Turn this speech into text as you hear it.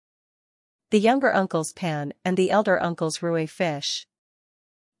the younger uncle's pan and the elder uncle's ruwe fish.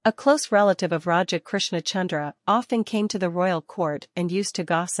 A close relative of Raja Krishnachandra often came to the royal court and used to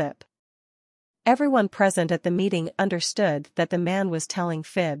gossip. Everyone present at the meeting understood that the man was telling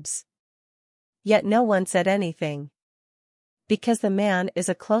fibs. Yet no one said anything. Because the man is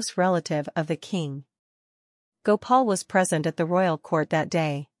a close relative of the king. Gopal was present at the royal court that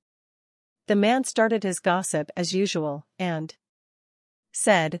day. The man started his gossip as usual, and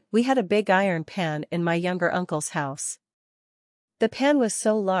said, "We had a big iron pan in my younger uncle's house. The pan was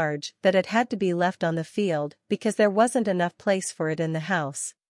so large that it had to be left on the field because there wasn't enough place for it in the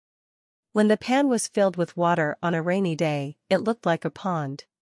house. When the pan was filled with water on a rainy day, it looked like a pond.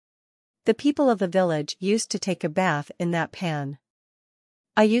 The people of the village used to take a bath in that pan.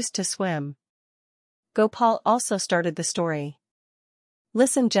 I used to swim." Gopal also started the story.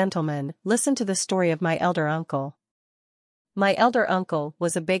 "Listen, gentlemen, listen to the story of my elder uncle. My elder uncle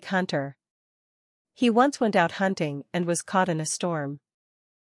was a big hunter. He once went out hunting and was caught in a storm.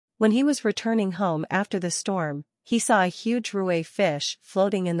 When he was returning home after the storm, he saw a huge ruwe fish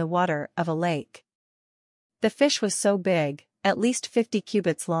floating in the water of a lake. The fish was so big, at least 50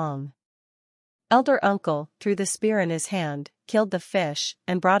 cubits long. Elder uncle threw the spear in his hand, killed the fish,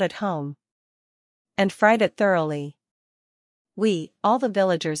 and brought it home. And fried it thoroughly. We, all the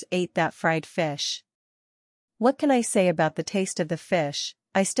villagers, ate that fried fish. What can I say about the taste of the fish?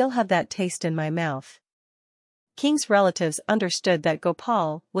 I still have that taste in my mouth." King's relatives understood that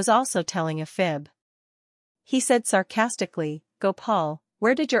Gopal was also telling a fib. He said sarcastically, "Gopal,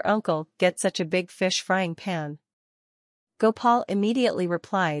 where did your uncle get such a big fish frying pan?" Gopal immediately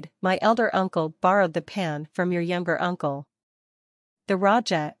replied, "My elder uncle borrowed the pan from your younger uncle." The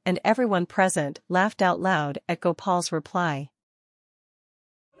Raja and everyone present laughed out loud at Gopal's reply.